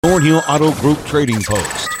Thornhill Auto Group Trading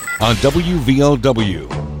Post on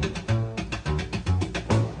WVOW.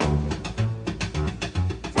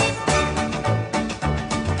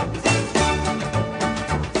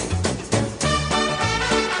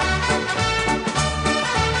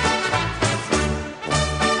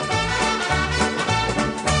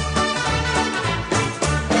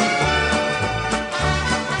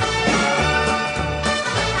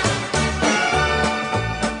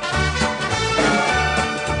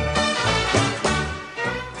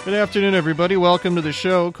 Good afternoon, everybody. Welcome to the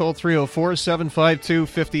show. Call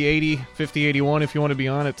 304-752-5080, 5081 if you want to be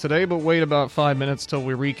on it today, but wait about 5 minutes till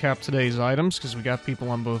we recap today's items because we got people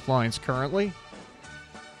on both lines currently.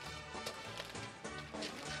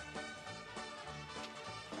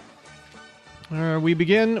 We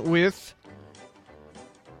begin with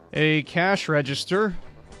a cash register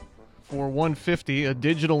for $150, a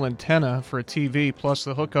digital antenna for a TV plus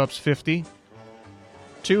the hookups $50.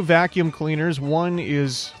 2 vacuum cleaners. One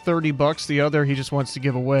is $30, the other he just wants to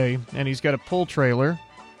give away. And he's got a pull trailer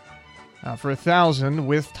for $1,000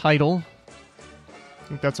 with title. I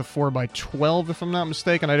think that's a 4x12 if I'm not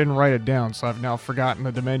mistaken. I didn't write it down, so I've now forgotten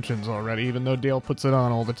the dimensions already, even though Dale puts it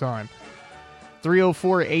on all the time.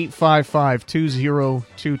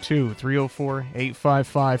 304-855-2022.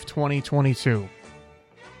 304-855-2022.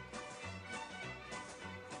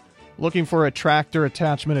 Looking for a tractor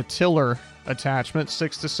attachment, a tiller attachment,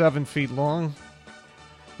 6 to 7 feet long,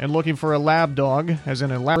 and looking for a lab dog, as in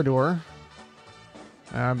a Labrador,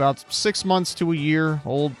 about 6 months to a year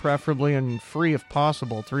old, preferably, and free if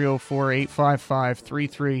possible.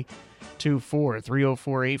 304-855-3324,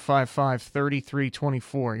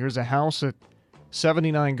 304-855-3324. Here's a house at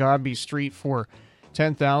 79 Godby Street for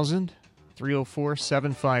 $10,000.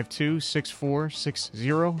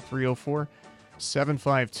 304-752-6460,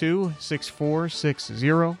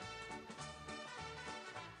 304-752-6460.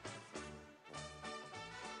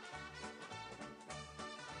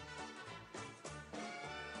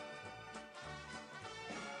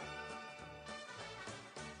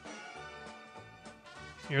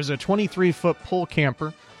 Here's a 23-foot pull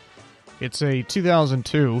camper. It's a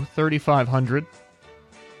 2002 3500.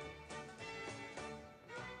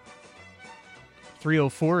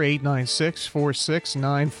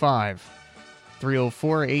 304-896-4695.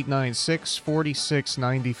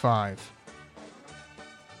 304-896-4695.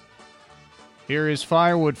 Here is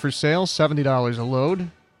firewood for sale, $70 a load.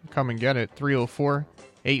 Come and get it.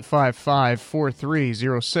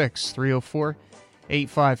 304-855-4306.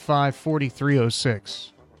 304-855-4306.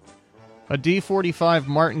 A D45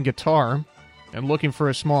 Martin guitar, and looking for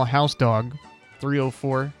a small house dog,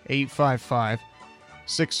 304-855-6074,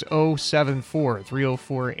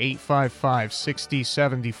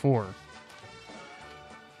 304-855-6074.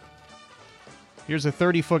 Here's a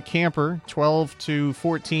 30-foot camper, 12 to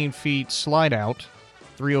 14 feet slide out,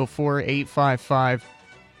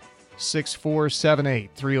 304-855-6478,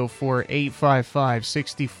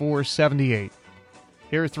 304-855-6478.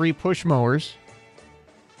 Here are 3 push mowers,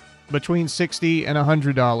 between $60 and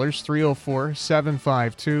 $100,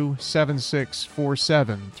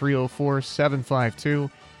 304-752-7647,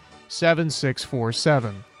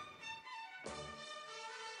 304-752-7647.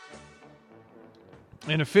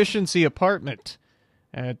 An efficiency apartment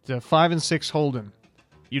at 5 and 6 Holden.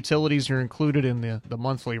 Utilities are included in the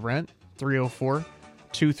monthly rent,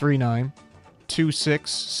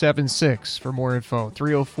 304-239-2676 for more info,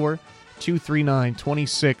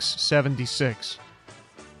 304-239-2676.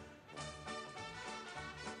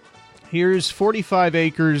 Here's 45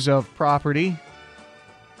 acres of property.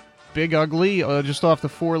 Big Ugly, just off the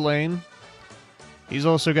 4-lane. He's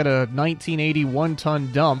also got a 1980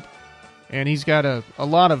 one-ton dump, and he's got a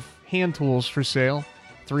lot of hand tools for sale.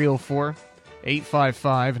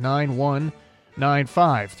 304-855-9195.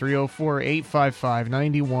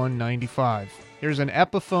 304-855-9195. Here's an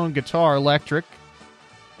Epiphone guitar electric,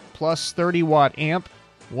 plus 30-watt amp,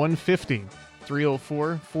 $150.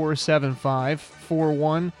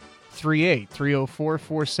 304-475-4138.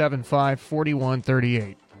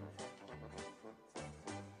 304-475-4138.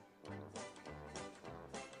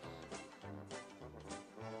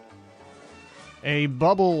 A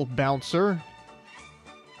bubble bouncer,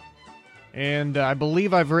 and I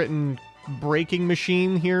believe I've written breaking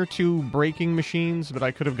machine here, 2 breaking machines, but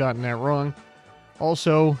I could have gotten that wrong.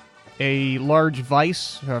 Also, a large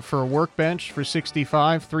vise for a workbench for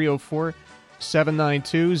 $65.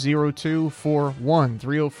 304-792-0241.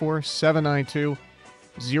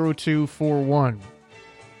 304-792-0241.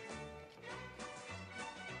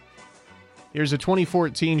 Here's a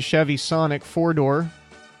 2014 Chevy Sonic 4-door.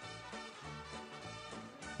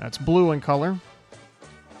 That's blue in color.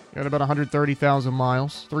 Got about 130,000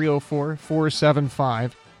 miles.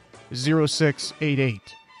 304-475-0688.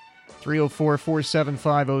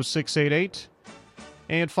 304-475-0688.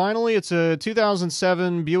 And finally, it's a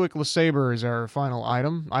 2007 Buick LeSabre is our final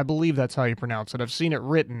item. I believe that's how you pronounce it. I've seen it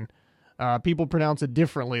written. People pronounce it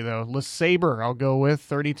differently, though. LeSabre, I'll go with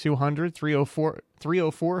 3200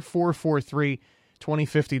 304-443-2059.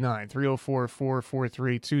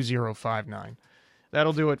 304-443-2059.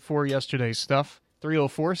 That'll do it for yesterday's stuff.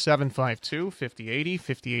 304-752-5080,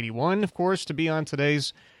 5081, of course, to be on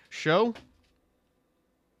today's show.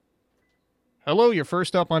 Hello, you're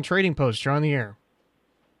first up on Trading Post. You're on the air.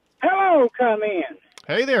 Hello, come in.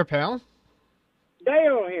 Hey there, pal.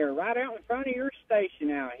 Dale here, right out in front of your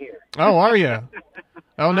station out here. Oh, are you?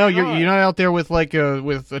 Oh no, you're not out there with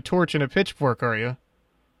with a torch and a pitchfork, are you?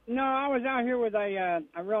 No, I was out here with a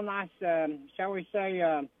real nice, shall we say,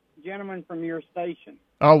 gentleman from your station.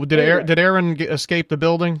 Oh, did Aaron escape the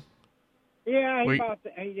building? Yeah, he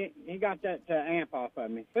got that amp off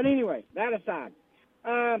of me. But anyway, that aside,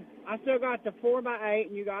 I still got the 4x8,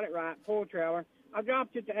 and you got it right, pull trailer. I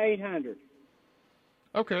dropped it to 800.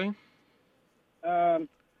 Okay. I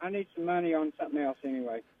need some money on something else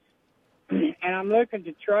anyway. And I'm looking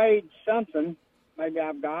to trade something, maybe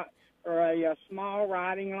I've got, for a small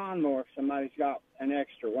riding lawnmower if somebody's got an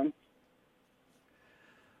extra one.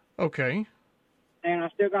 Okay. And I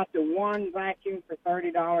still got the one vacuum for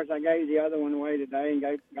 $30. I gave the other one away today and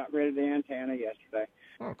got rid of the antenna yesterday.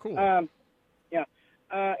 Oh, cool. Yeah.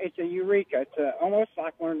 It's a Eureka. It's almost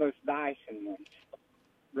like one of those Dyson ones.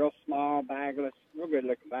 Real small, bagless, real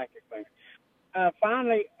good-looking vacuum thing.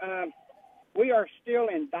 Finally, we are still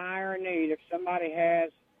in dire need. If somebody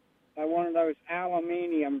has one of those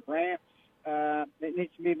aluminium ramps, it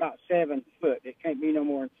needs to be about 7 foot. It can't be no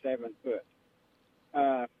more than 7 foot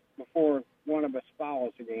before one of us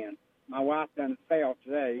falls again. My wife done fell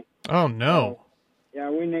today. Oh no! So, yeah,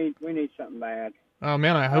 we need something bad. Oh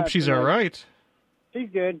man, I hope she's all right. She's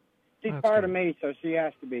good. She's That's part good. of me, so she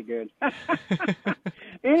has to be good.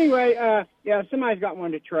 Anyway, yeah, somebody's got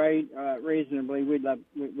one to trade reasonably. We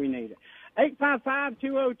need it.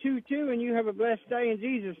 855-2022, and you have a blessed day in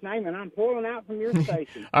Jesus' name, and I'm pulling out from your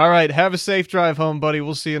station. All right, have a safe drive home, buddy.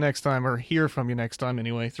 We'll see you next time, or hear from you next time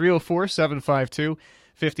anyway. 304-752-5080,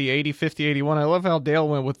 5081. I love how Dale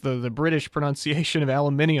went with the British pronunciation of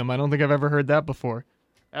aluminium. I don't think I've ever heard that before.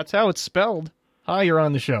 That's how it's spelled. Hi, you're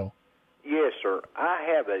on the show. Yes, sir. I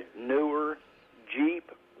have a newer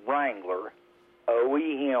Jeep Wrangler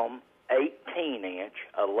OEM 18-inch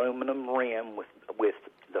aluminum rim with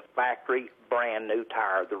the factory brand new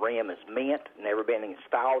tire. The rim is mint, never been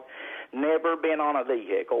installed, never been on a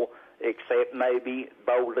vehicle except maybe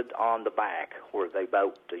bolted on the back where they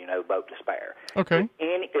bolt to spare. Okay.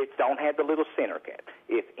 It don't have the little center cap.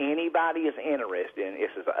 If anybody is interested in this,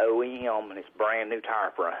 is an OEM and it's brand new tire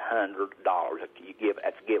for $100.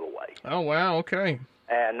 That's a giveaway. Oh wow. Okay.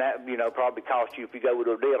 And that probably cost you if you go with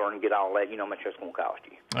a dealer and get all that. You know how much that's going to cost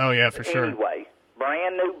you. Oh yeah, for sure. Anyway,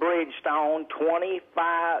 brand new Bridgestone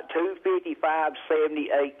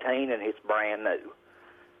 255/70/18, and it's brand new.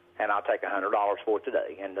 And I'll take $100 for it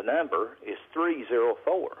today. And the number is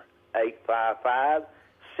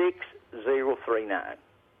 304-855-6039.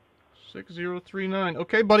 6039.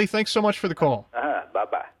 Okay, buddy, thanks so much for the call.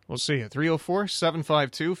 Bye-bye. We'll see you.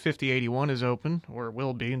 304-752-5081 is open, or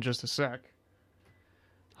will be in just a sec.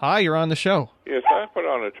 Hi, you're on the show. Yes, I put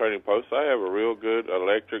on a trading post. I have a real good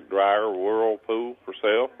electric dryer Whirlpool for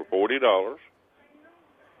sale for $40.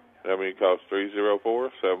 That means it costs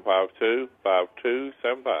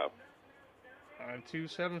 304-752-5275.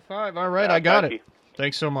 5275. All right, I got it.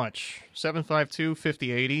 Thanks so much.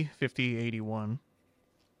 752-5080, 5081.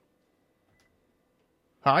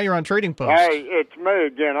 Hi, you're on Trading Post. Hey, it's me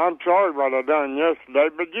again. I'm sorry what I done yesterday,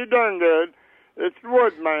 but you done good. It's the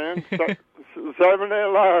Woodman, 70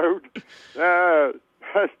 load.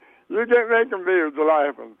 You get me confused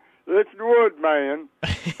laughing. It's the Woodman,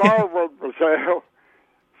 forward for sale,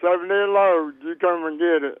 70 load. You come and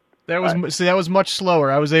get it. That was much slower.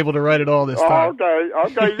 I was able to write it all this time.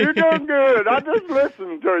 Okay, you doing good. I just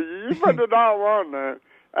listened to you. You put it all on there.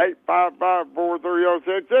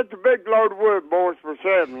 855-4306. It's a big load of wood, boys, for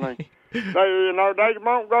 70. They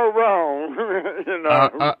won't go wrong.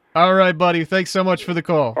 All right, buddy. Thanks so much for the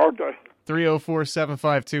call. Okay.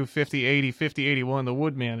 304-752-5080, 5081. The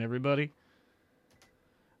Woodman, everybody.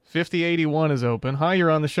 5081 is open. Hi,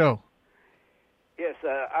 you're on the show. Yes,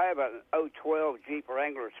 I have an 012 Jeep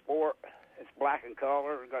Wrangler Sport. It's black in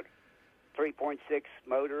color. Got 3.6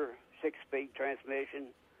 motor, 6-speed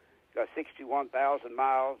transmission. Got 61,000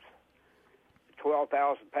 miles,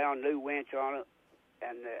 12,000-pound new winch on it,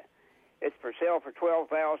 and It's for sale for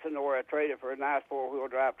 $12,000, or I trade it for a nice four-wheel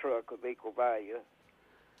drive truck of equal value.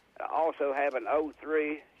 I also have an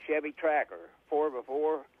 03 Chevy Tracker,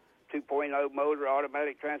 4x4, 2.0 motor,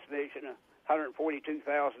 automatic transmission,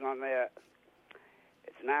 $142,000 on that.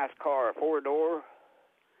 It's a nice car, a four-door.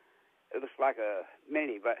 It looks like a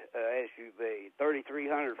mini SUV,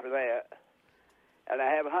 $3,300 for that. And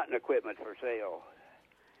I have hunting equipment for sale.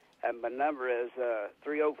 And my number is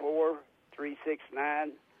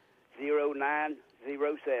 304-369-0907.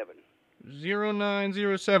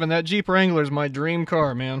 0907. That Jeep Wrangler's my dream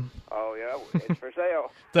car, man. Oh, yeah, it's for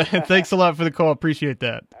sale. Thanks a lot for the call. Appreciate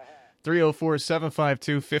that.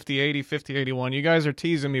 304-752-5080, 5081. You guys are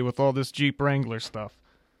teasing me with all this Jeep Wrangler stuff.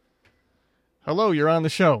 Hello, you're on the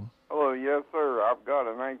show. Hello, yes, sir. I've got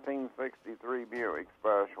a 1963 Buick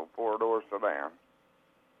Special four-door sedan.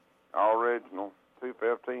 All original,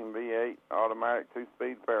 215 V8, automatic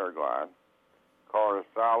two-speed Paraglide. Car is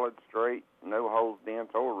solid, straight, no holes,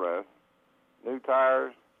 dents, or rust. New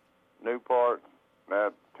tires, new parts,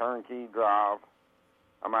 that turnkey drive.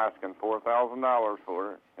 I'm asking $4,000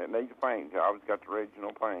 for it. It needs a paint job. It's got the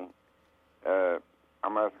original paint.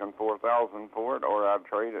 I'm asking $4,000 for it, or I'd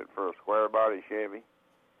trade it for a square body Chevy,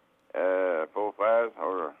 full size,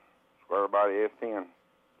 or a square body S10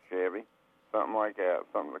 Chevy, something like that.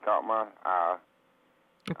 Something that caught my eye.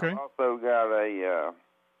 Okay. I've also got a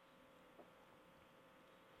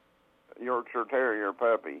Yorkshire Terrier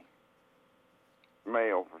puppy,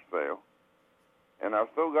 male, for sale, and I've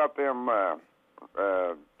still got them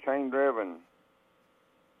chain-driven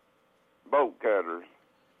bolt cutters.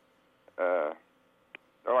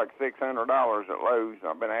 They're like $600 at Lowe's.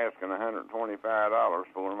 I've been asking $125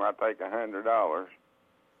 for them. I take $100.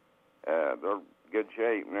 They're good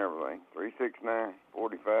shape and everything.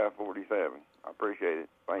 369-4547. I appreciate it.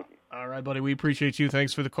 Thank you. All right, buddy. We appreciate you.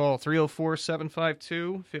 Thanks for the call.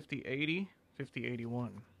 304-752-5080,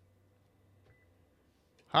 5081.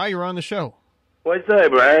 Hi, you're on the show. What's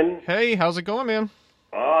up, Brian? Hey, how's it going, man?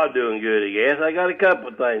 Oh, doing good, I guess. I got a couple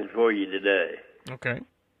of things for you today. Okay.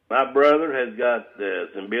 My brother has got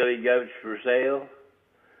some billy goats for sale.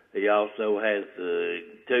 He also has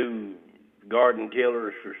 2 garden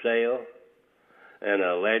tillers for sale and an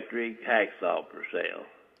electric hacksaw for sale.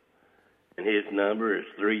 And his number is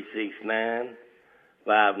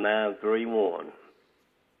 369-5931.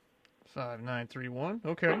 5931,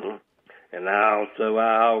 okay. Mm-hmm. And I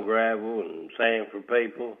haul gravel and sand for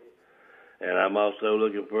people. And I'm also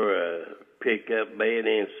looking for a pickup bed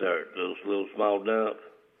insert, those little small dump.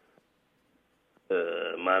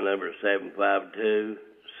 My number is 752-6789.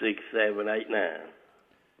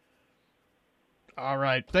 All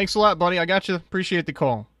right. Thanks a lot, buddy. I got you. Appreciate the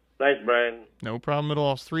call. Thanks, Brian. No problem at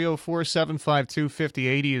all.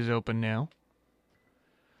 304-752-5080 is open now.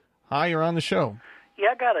 Hi, you're on the show.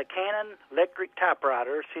 Yeah, I got a Canon electric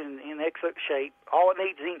typewriter. It's in excellent shape. All it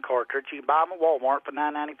needs is ink cartridge. You can buy them at Walmart for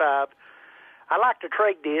 $9.95. I like to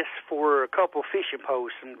trade this for a couple of fishing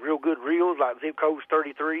posts and real good reels like Zip Coast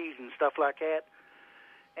 33s and stuff like that.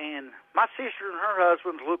 And my sister and her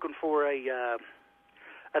husband's looking for a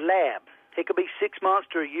lab. It could be 6 months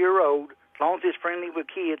to a year old, as long as it's friendly with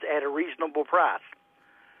kids at a reasonable price.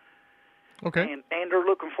 Okay. And they're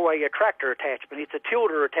looking for a tractor attachment. It's a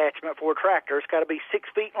tilder attachment for a tractor. It's got to be 6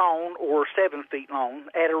 feet long or 7 feet long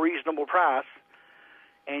at a reasonable price.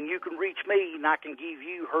 And you can reach me, and I can give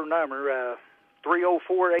you her number,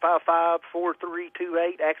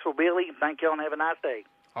 304-855-4328, Axel Billy. Thank y'all and have a nice day.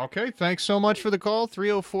 Okay, thanks so much for the call.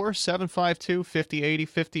 304-752-5080,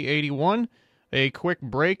 5081. A quick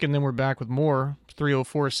break, and then we're back with more.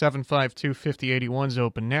 304-752-5081 is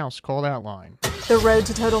open now, so call that line. The road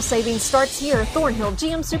to total savings starts here. Thornhill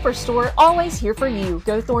GM Superstore, always here for you.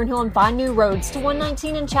 Go Thornhill and find new roads to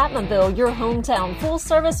 119 in Chapmanville, your hometown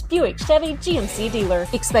full-service Buick, Chevy, GMC dealer.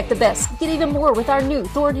 Expect the best. Get even more with our new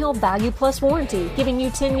Thornhill Value Plus warranty, giving you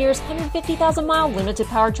 10 years, 150,000-mile limited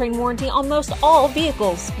powertrain warranty on most all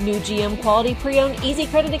vehicles. New GM quality pre-owned easy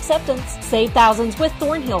credit acceptance. Save thousands with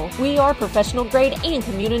Thornhill. We are professional grade and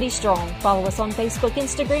community strong. Follow us on Facebook,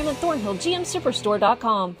 Instagram, and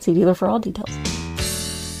ThornhillGMSuperstore.com. See dealer for all details.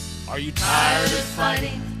 Are you tired of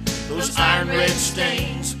fighting those iron red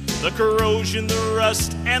stains? The corrosion, the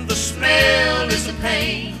rust, and the smell is a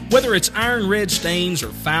pain. Whether it's iron red stains or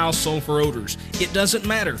foul sulfur odors, it doesn't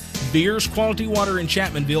matter. Beers Quality Water in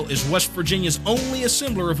Chapmanville is West Virginia's only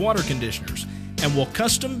assembler of water conditioners and will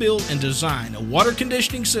custom build and design a water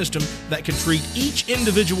conditioning system that can treat each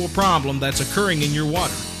individual problem that's occurring in your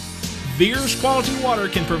water. Beers Quality Water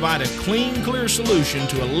can provide a clean, clear solution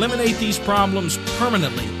to eliminate these problems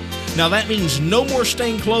permanently. Now that means no more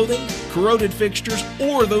stained clothing, corroded fixtures,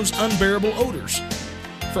 or those unbearable odors.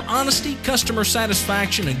 For honesty, customer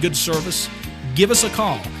satisfaction, and good service, give us a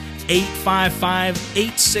call,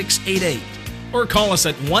 855-8688, or call us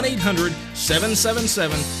at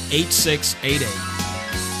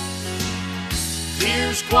 1-800-777-8688.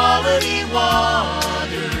 Here's quality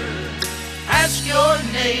water. Ask your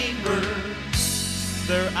neighbor.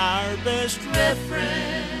 They're our best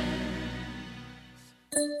reference.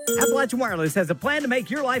 Appalachian Wireless has a plan to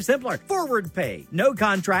make your life simpler. Forward pay. No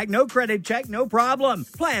contract, no credit check, no problem.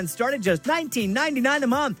 Plans start at just $19.99 a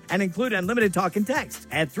month and include unlimited talk and text.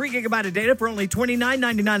 Add 3 gigabyte of data for only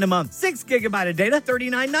 $29.99 a month. 6 gigabyte of data,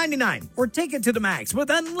 $39.99. Or take it to the max with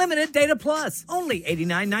unlimited data plus, only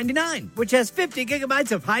 $89.99, which has 50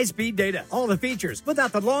 gigabytes of high-speed data. All the features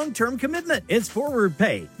without the long-term commitment. It's forward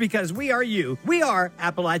pay because we are you. We are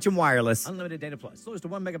Appalachian Wireless. Unlimited data plus. Slows to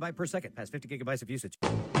 1 megabyte per second. Past 50 gigabytes of usage.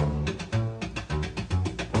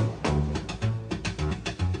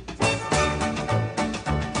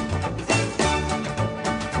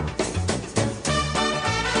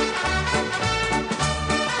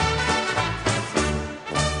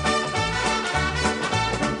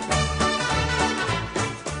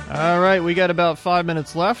 All right, we got about 5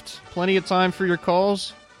 minutes left. Plenty of time for your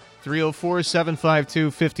calls.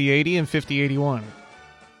 304-752-5080 and 5081.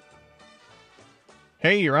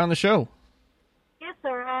 Hey, you're on the show. Yes,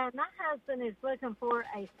 sir. My husband is looking for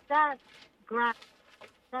a stump grind,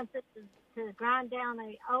 something to grind down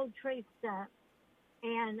an old tree stump,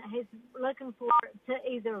 and he's looking for to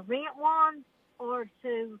either rent one or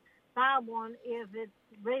to buy one if it's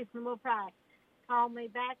reasonable price. Call me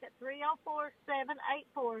back at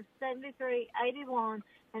 304-784-7381,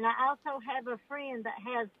 and I also have a friend that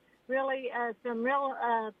has really some real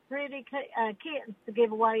pretty kittens to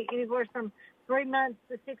give away, anywhere from 3 months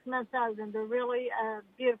to 6 months old, and they're really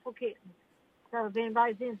beautiful kittens. So if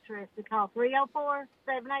anybody's interested, call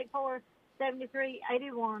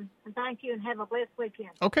 304-784-7381. And thank you, and have a blessed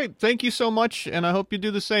weekend. Okay, thank you so much, and I hope you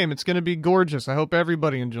do the same. It's going to be gorgeous. I hope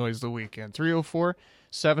everybody enjoys the weekend.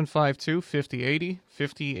 304-752-5080,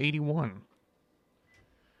 5081.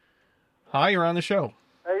 Hi, you're on the show.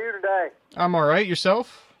 How are you today? I'm all right.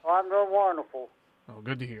 Yourself? Oh, I'm doing wonderful. Oh,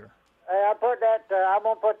 good to hear. Hey, I'm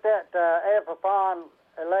gonna put that Epiphone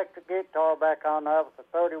electric guitar back on the oven for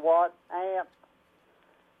 30-watt amp,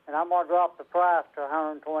 and I'm gonna drop the price to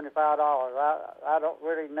 $125. I don't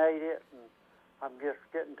really need it, and I'm just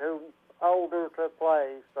getting too older to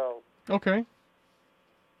play. So. Okay.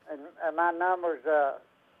 And my number's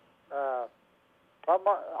I'm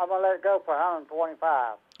gonna let it go for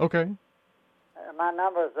 $125. Okay. And my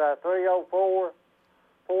number's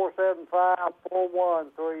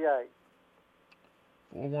 304-475-4138.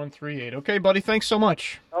 4138. Okay, buddy, thanks so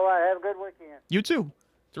much. All right, have a good weekend. You too.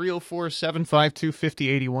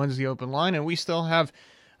 304-752-5081 is the open line, and we still have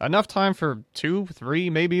enough time for 2, 3,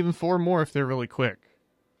 maybe even 4 more if they're really quick.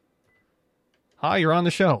 Hi, you're on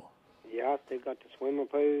the show. Yeah, I still got the swimming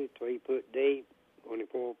pool, 3 foot deep,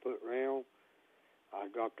 24 foot round. I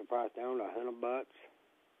dropped the price down to $100.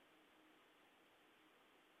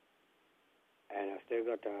 And I still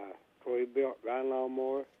got the Toy-Built riding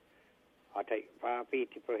lawnmower. I take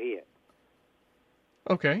 $5.50 per hit.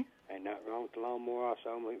 Okay. Ain't nothing wrong with the lawnmower. I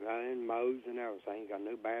saw me running, mows and everything. Got a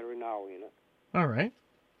new battery and all in it. All right.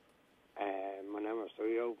 And my number is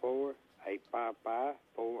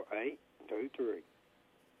 304-855-4823.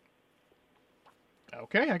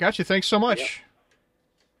 Okay, I got you. Thanks so much. Yep.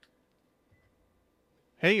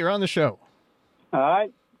 Hey, you're on the show. All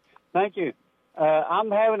right. Thank you. I'm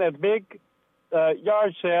having a big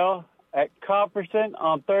yard sale at Copperson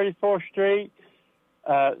on 34th Street,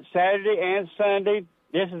 Saturday and Sunday.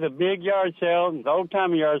 This is a big yard sale. It's an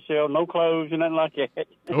old-time yard sale. No clothes or nothing like that.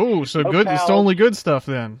 Oh, so No good. towels. It's only good stuff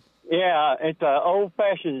then. Yeah, it's an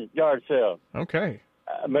old-fashioned yard sale. Okay.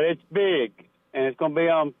 But it's big, and it's going to be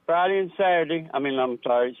on Friday and Saturday.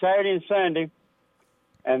 Saturday and Sunday.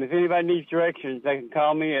 And if anybody needs directions, they can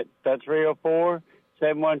call me at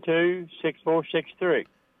 304-712-6463.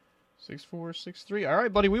 6463. All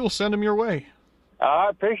right, buddy, we will send them your way. I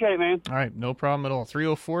appreciate it, man. All right, no problem at all.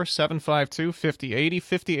 304-752-5080,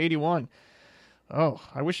 5081. Oh,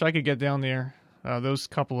 I wish I could get down there those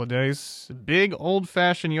couple of days. Big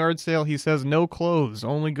old-fashioned yard sale. He says no clothes,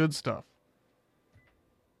 only good stuff.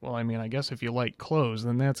 Well, I mean, I guess if you like clothes,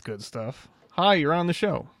 then that's good stuff. Hi, you're on the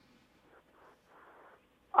show.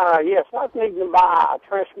 Yes, I need to buy a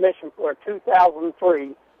transmission for a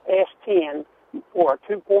 2003 S10 for a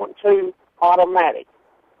 2.2 automatic.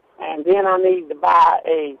 And then I need to buy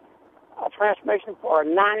a transmission for a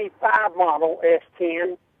 95 model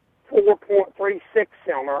S10 4.36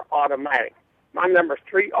 cylinder automatic. My number is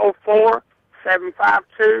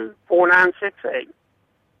 304-752-4968.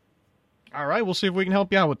 All right, we'll see if we can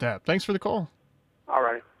help you out with that. Thanks for the call. All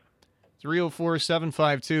right.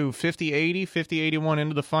 304-752-5080, 5081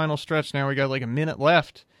 into the final stretch now. We got like a minute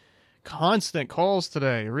left. Constant calls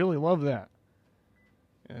today. Really love that.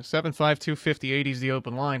 752-5080 is the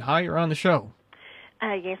open line. Hi, you're on the show.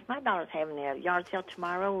 Yes, my daughter's having a yard sale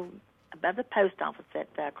tomorrow above the post office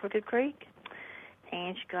at Crooked Creek.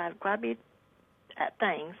 And she got quite a bit of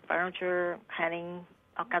things, furniture, hunting,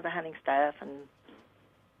 all kinds of hunting stuff, and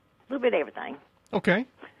a little bit of everything. Okay.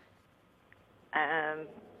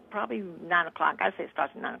 Probably 9 o'clock. I say it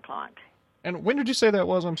starts at 9 o'clock. And when did you say that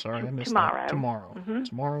was? I'm sorry, I missed Tomorrow. that. Tomorrow. Mm-hmm.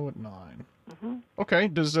 Tomorrow at 9. Mm-hmm. Okay.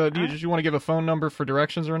 Did you want to give a phone number for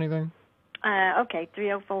directions or anything? Okay,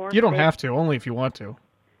 304. You don't have to, only if you want to.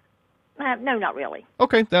 No, not really.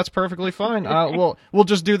 Okay, that's perfectly fine. We'll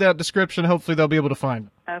just do that description. Hopefully they'll be able to find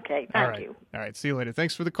it. Okay, All thank right. you. All right, see you later.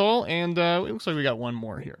 Thanks for the call, and it looks like we got one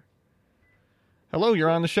more here. Hello, you're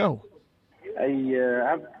on the show. Hey,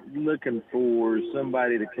 I'm looking for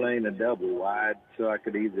somebody to clean a double wide so I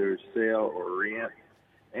could either sell or rent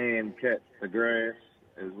and cut the grass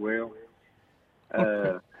as well.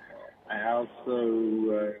 I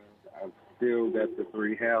also, I've still got the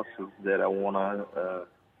 3 houses that I want to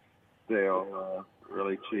sell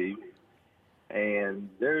really cheap. And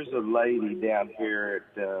there's a lady down here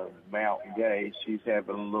at Mountain Gate. She's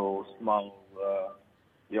having a little small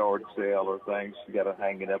yard sale or thing. She's got to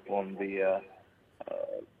hang it up on the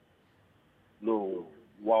little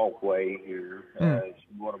walkway here. She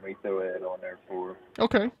wanted me to throw that on there for her.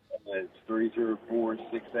 Okay. It's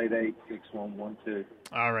 304-688-6112.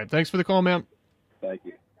 All right, thanks for the call, ma'am. Thank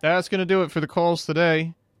you. That's going to do it for the calls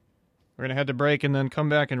today. We're going to head to break and then come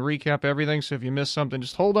back and recap everything, so if you missed something,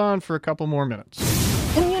 just hold on for a couple more minutes.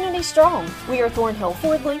 Community strong. We are Thornhill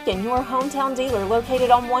Ford Lincoln, your hometown dealer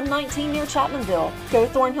located on 119 near Chapmanville. Go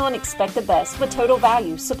Thornhill and expect the best with total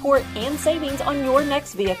value, support, and savings on your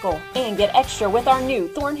next vehicle. And get extra with our new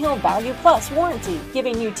Thornhill Value Plus warranty,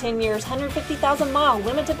 giving you 10 years, 150,000-mile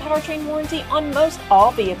limited powertrain warranty on most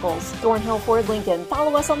all vehicles. Thornhill Ford Lincoln.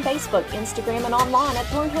 Follow us on Facebook, Instagram, and online at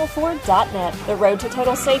thornhillford.net. The road to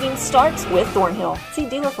total savings starts with Thornhill. See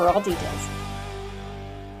dealer for all details.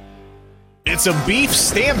 It's a beef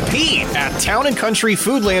stampede at Town & Country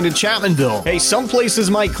Foodland in Chapmanville. Hey, some places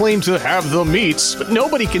might claim to have the meats, but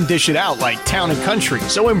nobody can dish it out like Town & Country.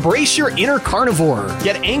 So embrace your inner carnivore.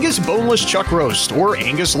 Get Angus boneless chuck roast or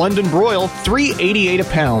Angus London broil, $3.88 a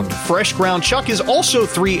pound. Fresh ground chuck is also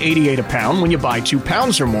 $3.88 a pound when you buy 2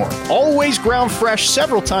 pounds or more. Always ground fresh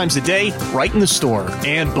several times a day, right in the store.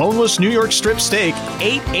 And boneless New York strip steak,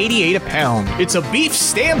 $8.88 a pound. It's a beef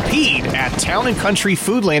stampede at Town & Country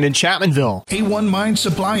Foodland in Chapmanville. A1 Mine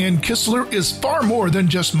Supply in Kistler is far more than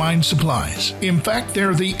just mine supplies. In fact,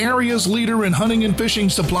 they're the area's leader in hunting and fishing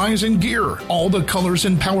supplies and gear. All the colors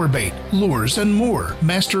in power bait, lures, and more.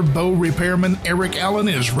 Master bow repairman Eric Allen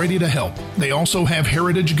is ready to help. They also have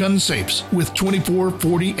heritage gun safes with 24,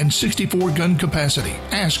 40, and 64 gun capacity.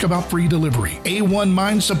 Ask about free delivery. A1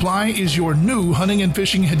 Mine Supply is your new hunting and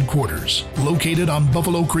fishing headquarters. Located on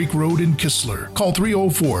Buffalo Creek Road in Kistler. Call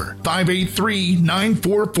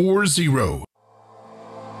 304-583-9440.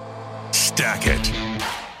 Stack it.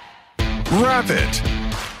 Wrap it.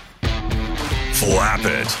 Flap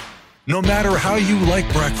it. No matter how you like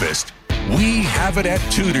breakfast, we have it at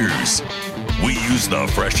Tudor's. We use the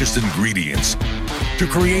freshest ingredients to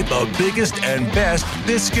create the biggest and best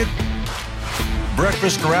biscuit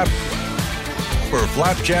breakfast wrap or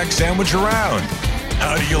flapjack sandwich around.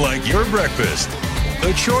 How do you like your breakfast?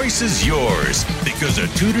 The choice is yours, because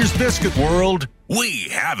at Tudor's Biscuit World, we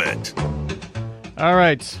have it. All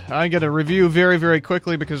right, I got to review very, very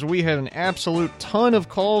quickly because we had an absolute ton of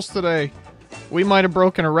calls today. We might have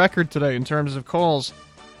broken a record today in terms of calls.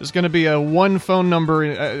 There's going to be a one phone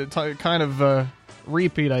number kind of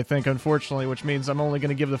repeat, I think, unfortunately, which means I'm only going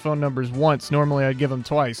to give the phone numbers once. Normally, I'd give them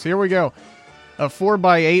twice. Here we go. A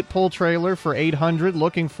 4x8 pull trailer for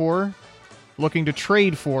 $800, looking to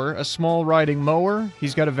trade for a small riding mower.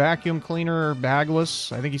 He's got a vacuum cleaner,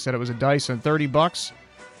 bagless. I think he said it was a Dyson, $30.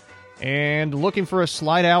 And looking for a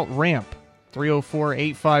slide-out ramp,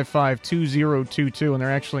 304-855-2022, and they're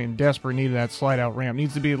actually in desperate need of that slide-out ramp.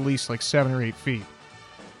 Needs to be at least like 7 or 8 feet.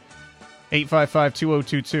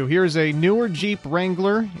 855-2022. Here's a newer Jeep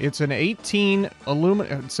Wrangler. It's an 18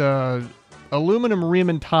 aluminum rim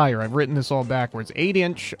and tire. I've written this all backwards.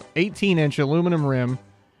 18-inch aluminum rim.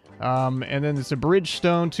 And then it's a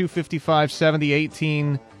Bridgestone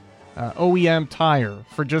 255/70/18 OEM tire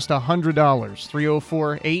for just $100.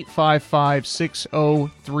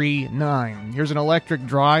 304-855-6039. Here's an electric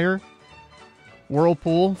dryer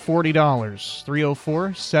Whirlpool, $40.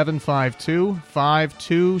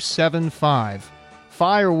 304-752-5275.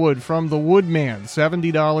 Firewood from the Woodman,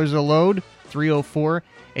 $70 a load.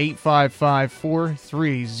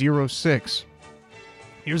 304-855-4306.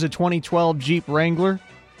 Here's a 2012 Jeep Wrangler.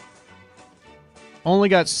 Only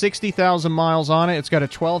got 60,000 miles on it. It's got a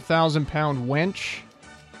 12,000-pound winch.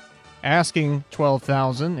 Asking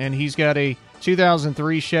 $12,000, and he's got a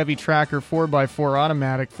 2003 Chevy Tracker 4x4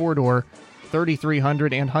 automatic 4-door,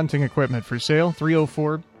 3,300 and hunting equipment for sale.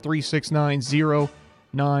 304-369-0907.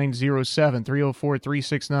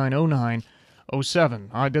 304-369-0907.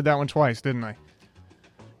 I did that one twice, didn't I?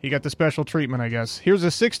 He got the special treatment, I guess. Here's a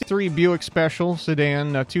 63 Buick Special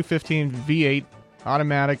sedan, 215 V8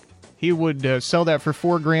 automatic. He would sell that for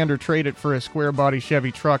 $4,000 or trade it for a square body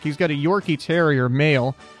Chevy truck. He's got a Yorkie Terrier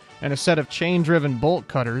male and a set of chain-driven bolt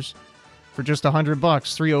cutters for just $100.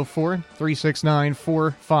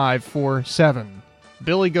 304-369-4547.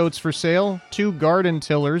 Billy Goats for sale, 2 garden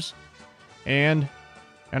tillers, and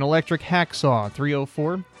an electric hacksaw.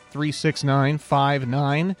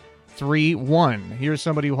 304-369-5931. Here's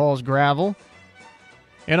somebody who hauls gravel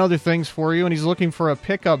and other things for you, and he's looking for a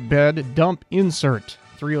pickup bed dump insert.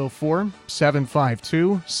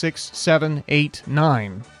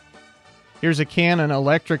 304-752-6789. Here's a Canon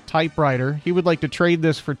electric typewriter. He would like to trade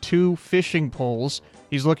this for 2 fishing poles.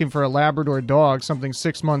 He's looking for a Labrador dog, something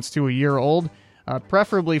 6 months to a year old.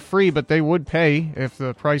 Preferably free, but they would pay if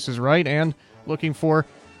the price is right. And looking for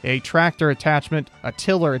a tractor attachment, a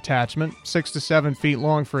tiller attachment, 6 to 7 feet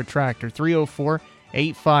long for a tractor.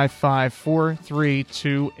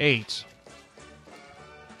 304-855-4328.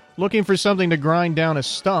 Looking for something to grind down a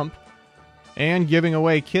stump and giving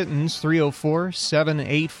away kittens.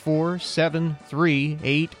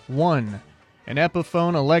 304-784-7381. An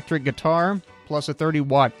Epiphone electric guitar plus a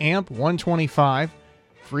 30-watt amp, $125.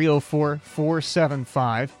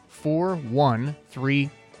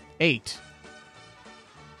 304-475-4138.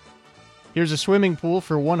 Here's a swimming pool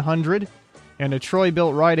for $100 and a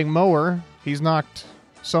Troy-built riding mower. He's knocked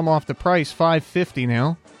some off the price, $550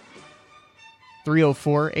 now.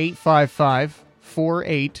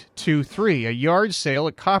 304-855-4823. A yard sale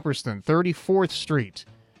at Copperston, 34th Street.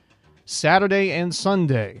 Saturday and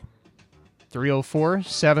Sunday.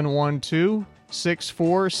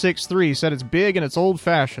 304-712-6463. Said it's big and it's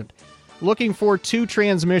old-fashioned. Looking for 2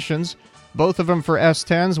 transmissions, both of them for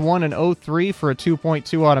S10s. One in 03 for a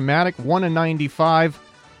 2.2 automatic. One in 95,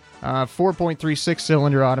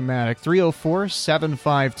 4.36-cylinder automatic.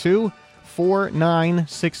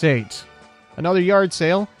 304-752-4968. Another yard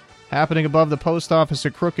sale happening above the post office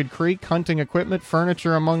at Crooked Creek. Hunting equipment,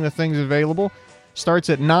 furniture among the things available. Starts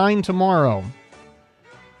at 9 tomorrow.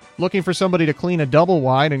 Looking for somebody to clean a double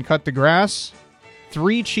wide and cut the grass?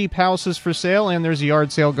 3 cheap houses for sale, and there's a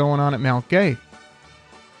yard sale going on at Mount Gay.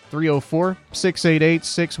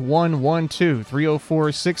 304-688-6112.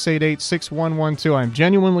 304-688-6112. I'm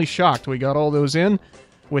genuinely shocked we got all those in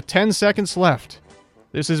with 10 seconds left.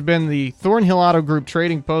 This has been the Thornhill Auto Group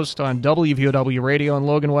Trading Post on WVOW Radio in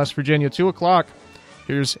Logan, West Virginia. 2 o'clock.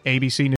 Here's ABC News.